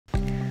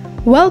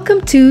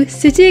Welcome to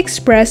City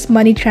Express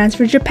Money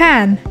Transfer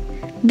Japan.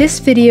 This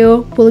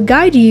video will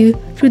guide you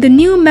through the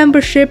new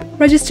membership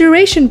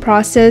registration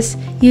process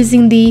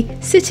using the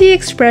City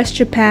Express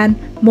Japan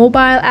mobile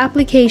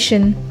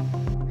application.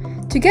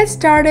 To get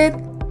started,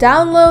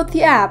 download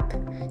the app.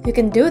 You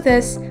can do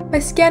this by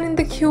scanning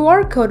the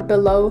QR code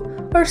below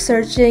or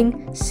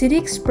searching City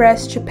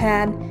Express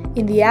Japan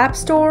in the App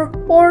Store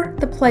or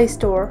the Play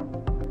Store.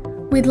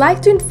 We'd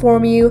like to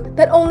inform you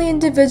that only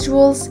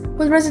individuals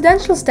with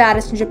residential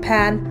status in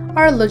Japan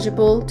are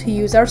eligible to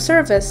use our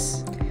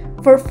service.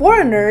 For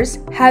foreigners,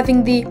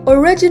 having the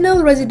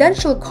original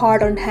residential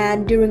card on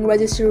hand during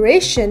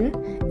registration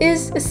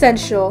is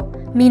essential.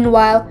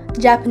 Meanwhile,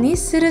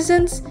 Japanese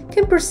citizens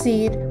can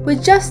proceed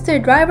with just their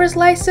driver's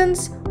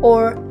license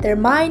or their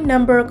My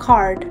Number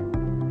card.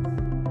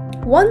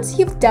 Once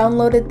you've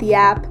downloaded the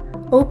app,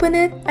 open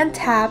it and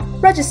tap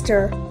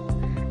Register.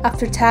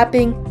 After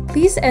tapping,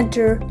 please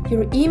enter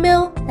your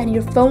email and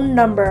your phone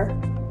number.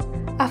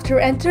 After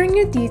entering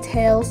your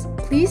details,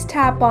 please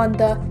tap on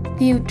the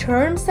View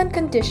Terms and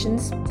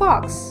Conditions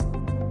box.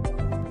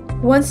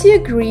 Once you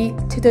agree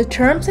to the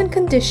terms and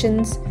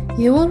conditions,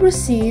 you will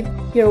receive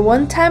your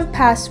one-time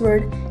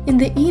password in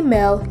the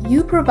email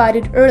you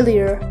provided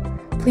earlier.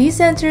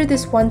 Please enter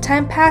this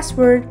one-time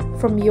password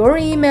from your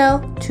email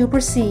to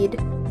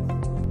proceed.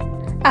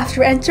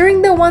 After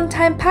entering the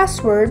one-time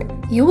password,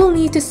 you will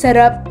need to set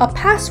up a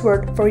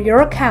password for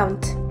your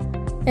account.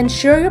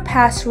 Ensure your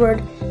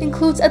password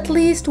includes at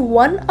least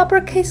one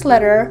uppercase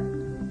letter,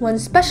 one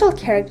special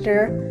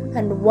character,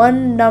 and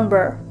one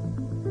number.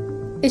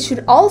 It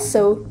should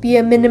also be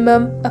a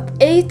minimum of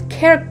 8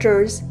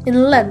 characters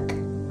in length.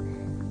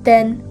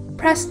 Then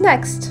press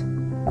Next.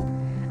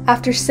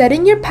 After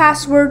setting your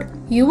password,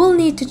 you will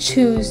need to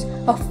choose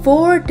a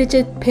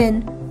 4-digit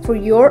PIN for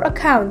your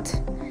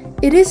account.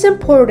 It is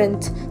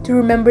important to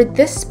remember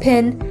this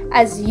PIN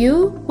as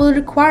you will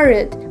require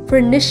it for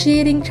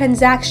initiating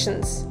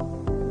transactions.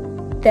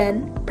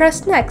 Then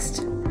press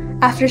Next.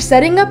 After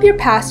setting up your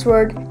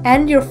password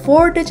and your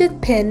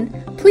 4-digit PIN,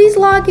 please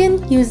log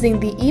in using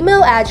the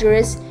email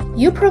address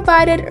you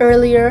provided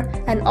earlier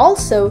and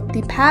also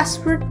the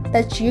password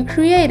that you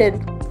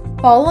created.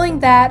 Following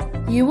that,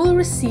 you will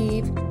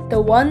receive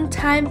the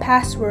one-time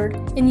password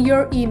in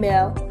your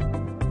email.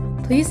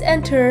 Please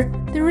enter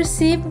the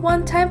Receive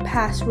One-Time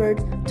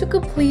Password to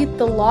complete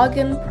the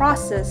login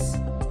process.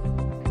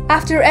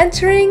 After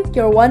entering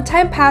your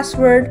one-time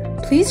password,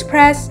 please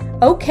press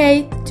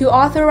OK to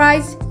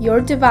authorize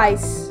your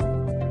device.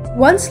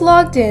 Once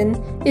logged in,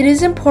 it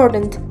is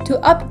important to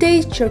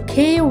update your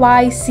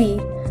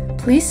KYC.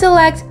 Please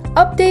select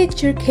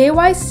Update your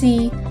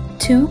KYC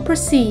to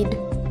proceed.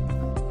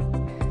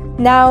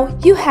 Now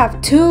you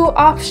have two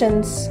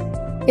options.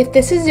 If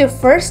this is your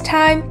first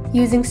time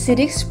using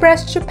City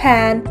Express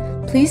Japan,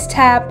 please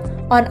tap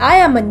on I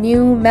am a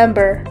new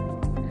member.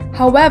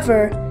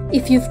 However,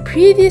 if you've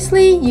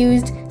previously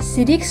used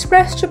City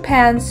Express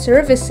Japan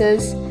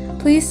services,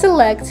 please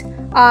select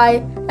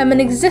I am an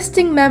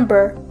existing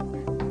member.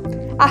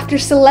 After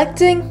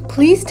selecting,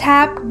 please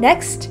tap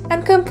Next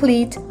and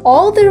complete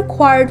all the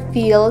required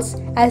fields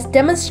as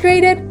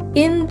demonstrated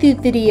in the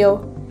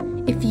video.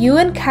 If you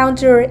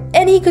encounter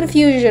any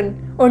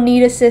confusion or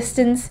need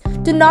assistance,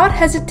 do not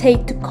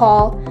hesitate to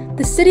call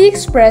the City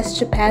Express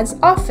Japan's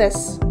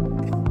office.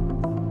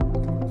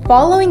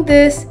 Following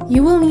this,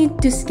 you will need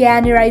to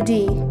scan your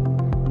ID.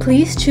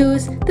 Please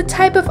choose the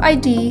type of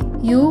ID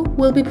you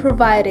will be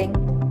providing.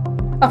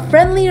 A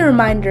friendly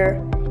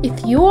reminder,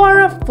 if you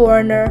are a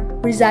foreigner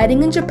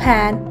residing in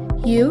Japan,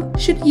 you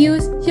should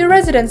use your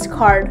residence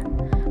card.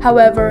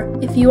 However,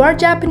 if you are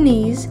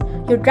Japanese,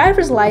 your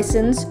driver's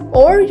license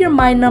or your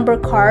My Number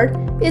card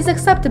is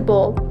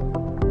acceptable.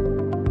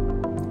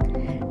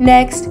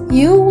 Next,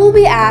 you will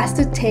be asked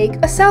to take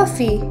a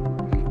selfie.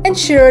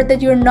 Ensure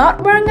that you're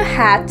not wearing a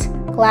hat,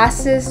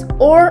 glasses,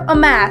 or a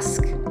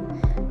mask.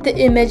 The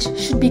image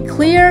should be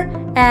clear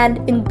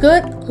and in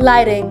good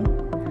lighting.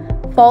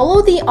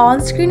 Follow the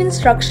on-screen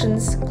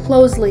instructions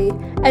closely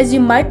as you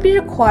might be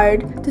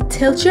required to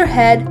tilt your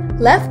head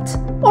left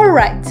or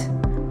right,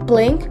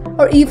 blink,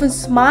 or even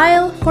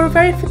smile for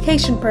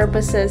verification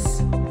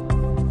purposes.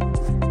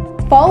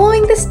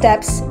 Following the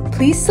steps,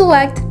 please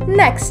select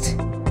Next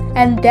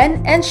and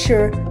then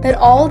ensure that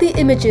all the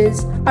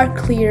images are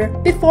clear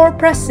before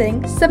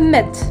pressing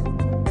Submit.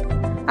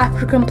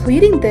 After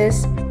completing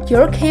this,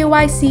 your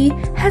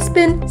KYC has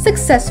been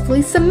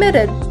successfully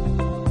submitted.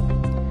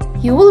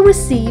 You will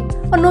receive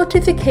a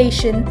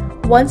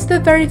notification once the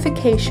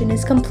verification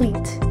is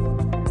complete,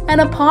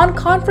 and upon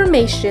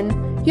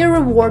confirmation, your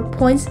reward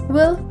points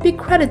will be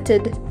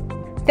credited.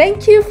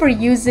 Thank you for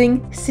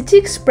using City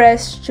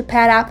Express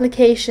Japan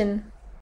application.